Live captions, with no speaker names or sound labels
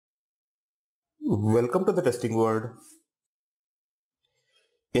Welcome to the testing world.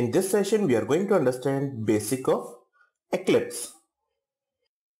 In this session, we are going to understand basic of Eclipse.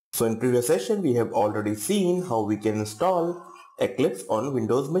 So in previous session, we have already seen how we can install Eclipse on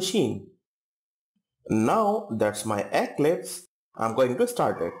Windows machine. Now that's my Eclipse, I'm going to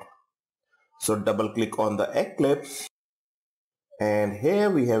start it. So double click on the Eclipse and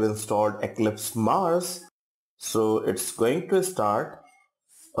here we have installed Eclipse Mars. So it's going to start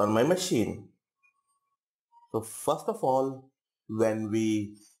on my machine. So first of all, when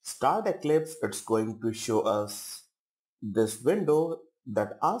we start Eclipse, it's going to show us this window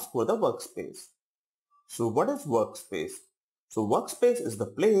that asks for the workspace. So what is workspace? So workspace is the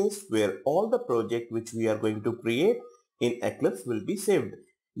place where all the project which we are going to create in Eclipse will be saved.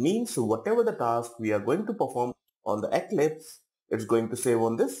 Means whatever the task we are going to perform on the Eclipse, it's going to save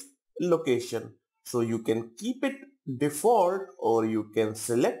on this location. So you can keep it default or you can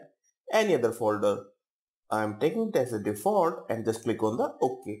select any other folder. I am taking it as a default and just click on the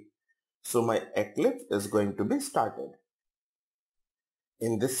OK. So my Eclipse is going to be started.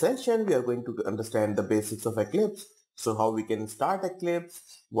 In this session, we are going to understand the basics of Eclipse. So how we can start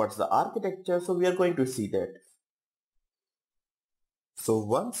Eclipse, what's the architecture, so we are going to see that. So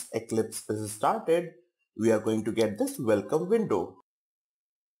once Eclipse is started, we are going to get this welcome window.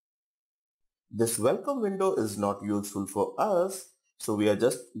 This welcome window is not useful for us, so we are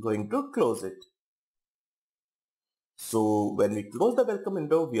just going to close it. So when we close the welcome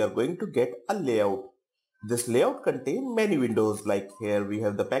window, we are going to get a layout. This layout contains many windows, like here we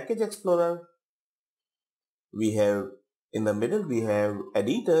have the package explorer, we have in the middle we have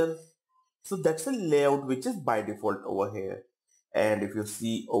editor. So that's a layout which is by default over here. And if you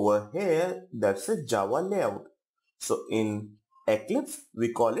see over here, that's a Java layout. So in Eclipse,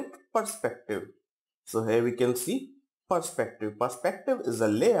 we call it perspective. So here we can see perspective. Perspective is a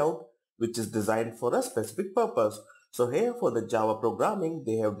layout which is designed for a specific purpose. So here for the Java programming,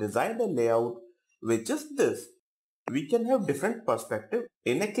 they have designed a layout which is this. We can have different perspective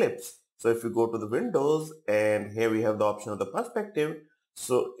in Eclipse. So if you go to the Windows and here we have the option of the perspective,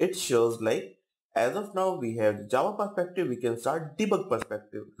 so it shows like as of now we have Java perspective, we can start debug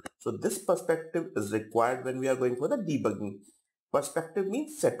perspective. So this perspective is required when we are going for the debugging. Perspective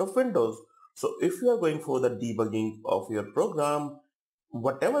means set of windows. So if you are going for the debugging of your program,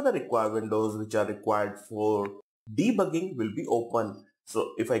 whatever the required windows which are required for debugging will be open.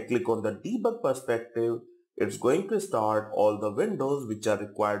 So if I click on the debug perspective, it's going to start all the windows which are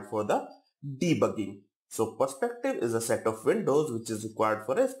required for the debugging. So perspective is a set of windows which is required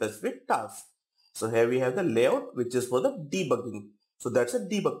for a specific task. So here we have the layout which is for the debugging. So that's a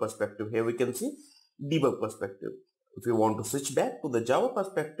debug perspective. Here we can see debug perspective. If you want to switch back to the Java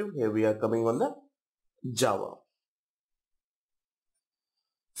perspective, here we are coming on the Java.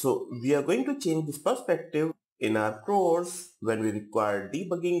 So we are going to change this perspective in our course. When we require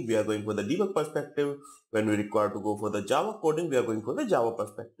debugging, we are going for the debug perspective. When we require to go for the Java coding, we are going for the Java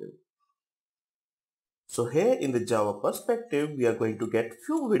perspective. So here in the Java perspective, we are going to get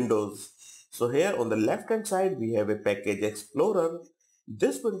few windows. So here on the left hand side, we have a package explorer.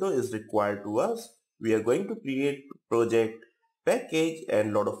 This window is required to us. We are going to create project, package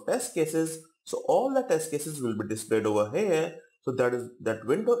and lot of test cases. So all the test cases will be displayed over here. So that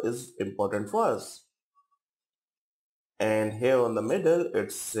window is important for us. And here on the middle,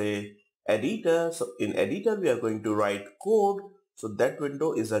 it's a editor. So in editor, we are going to write code. So that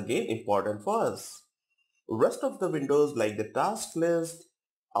window is again important for us. Rest of the windows like the task list,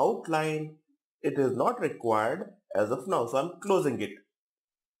 outline, it is not required as of now. So I'm closing it.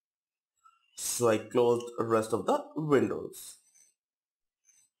 So I closed the rest of the windows.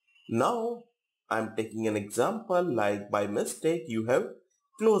 Now I'm taking an example like by mistake you have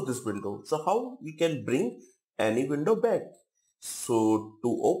closed this window. So how we can bring any window back? So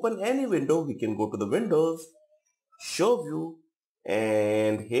to open any window, we can go to the Windows, Show View,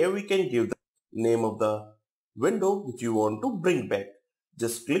 and here we can give the name of the window which you want to bring back.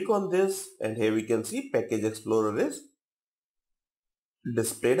 Just click on this and here we can see Package Explorer is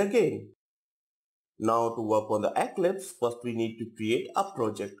displayed again. Now to work on the Eclipse, first we need to create a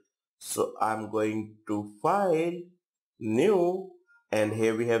project. So I'm going to File, New, and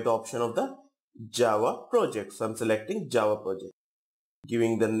here we have the option of the Java project. So I'm selecting Java project.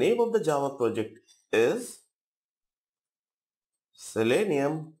 Giving the name of the Java project is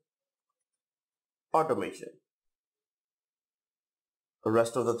Selenium Automation. The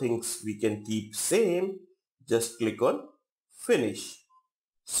rest of the things we can keep same. Just click on Finish.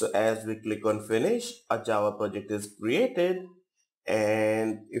 So as we click on Finish, a Java project is created.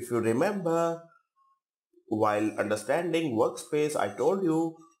 And if you remember, while understanding Workspace, I told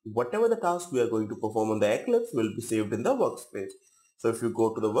you whatever the task we are going to perform on the Eclipse will be saved in the workspace. So if you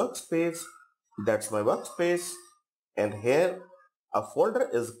go to the workspace, that's my workspace, and here a folder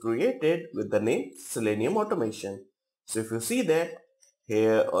is created with the name Selenium Automation. So if you see that,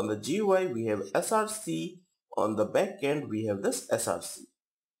 here on the GUI we have SRC, on the backend we have this SRC.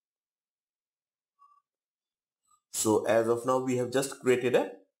 So as of now we have just created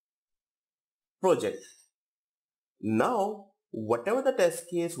a project. Now whatever the test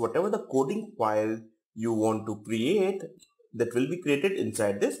case, whatever the coding file you want to create, that will be created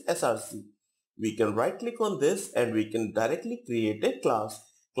inside this SRC. We can right click on this and we can directly create a class.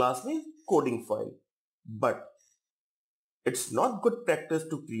 Class means coding file. But it's not good practice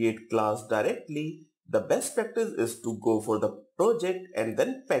to create class directly. The best practice is to go for the project and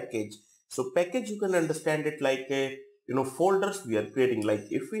then package. So package, you can understand it like a folders we are creating. Like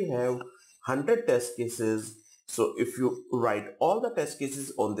if we have 100 test cases, so if you write all the test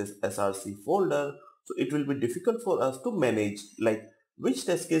cases on this SRC folder, so it will be difficult for us to manage, like which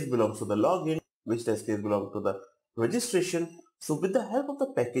test case belongs to the login, which test case belongs to the registration. So with the help of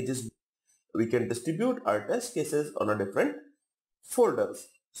the packages, we can distribute our test cases on a different folders.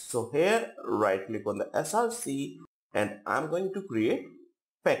 So here right click on the SRC and I'm going to create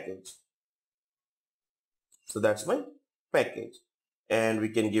package. So that's my package, and we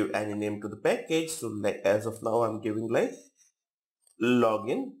can give any name to the package. So like as of now I'm giving like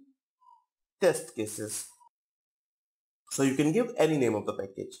login test cases. So you can give any name of the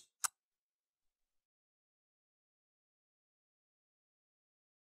package.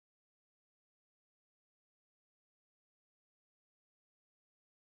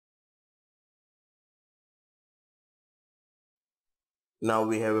 Now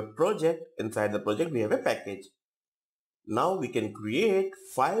we have a project. Inside the project we have a package. Now we can create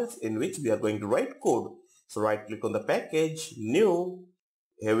files in which we are going to write code. So right click on the package, new.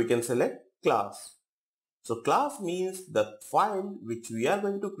 Here we can select class. So class means the file which we are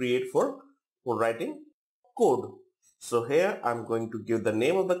going to create for writing code. So here I'm going to give the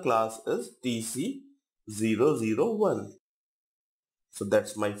name of the class is TC001. So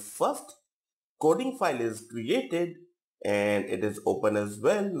that's my first coding file is created and it is open as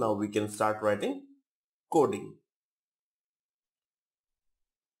well. Now we can start writing coding.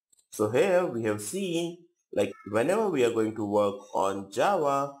 So here we have seen, like whenever we are going to work on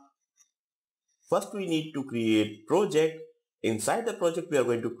Java, first we need to create project. Inside the project we are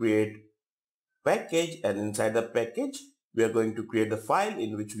going to create package, and inside the package we are going to create the file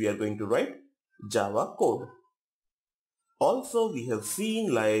in which we are going to write Java code. Also we have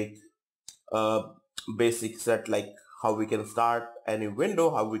seen like basic set, like how we can start any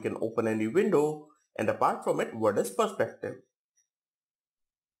window, how we can open any window, and apart from it, what is perspective.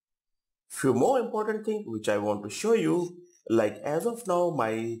 Few more important things which I want to show you, like as of now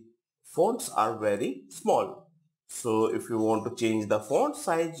my fonts are very small. So if you want to change the font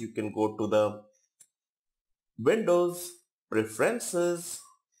size, you can go to the Windows, Preferences,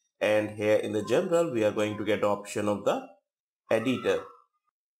 and here in the general we are going to get the option of the editor.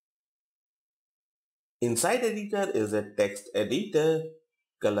 Inside editor is a text editor,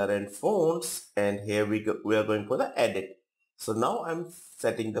 color and fonts, and here we are going for the edit. So now I'm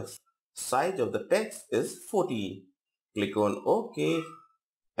setting the size of the text is 14. Click on OK,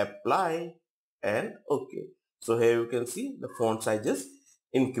 apply, and OK. So here you can see the font sizes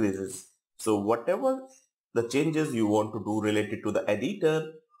increases. So whatever the changes you want to do related to the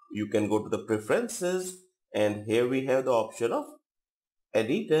editor, you can go to the preferences, and here we have the option of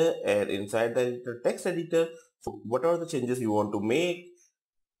editor, and inside the editor, text editor. So whatever the changes you want to make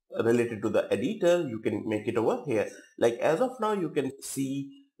related to the editor, you can make it over here. Like as of now you can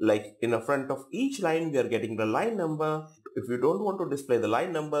see, like in the front of each line we are getting the line number. If you don't want to display the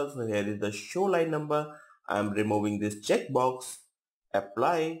line number, so here is the show line number. I'm removing this checkbox,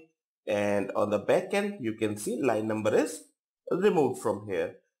 apply, and on the back end you can see line number is removed from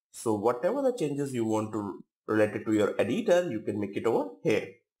here. So whatever the changes you want to related to your editor, you can make it over here.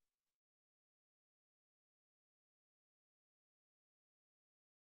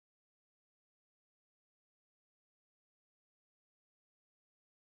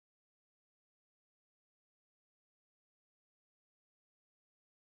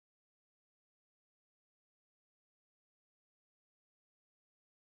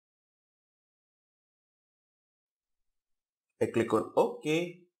 I click on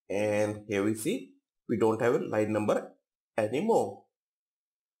OK, and here we see we don't have a line number anymore.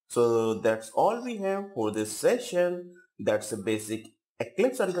 So that's all we have for this session. That's a basic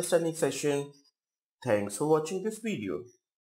Eclipse understanding session. Thanks for watching this video.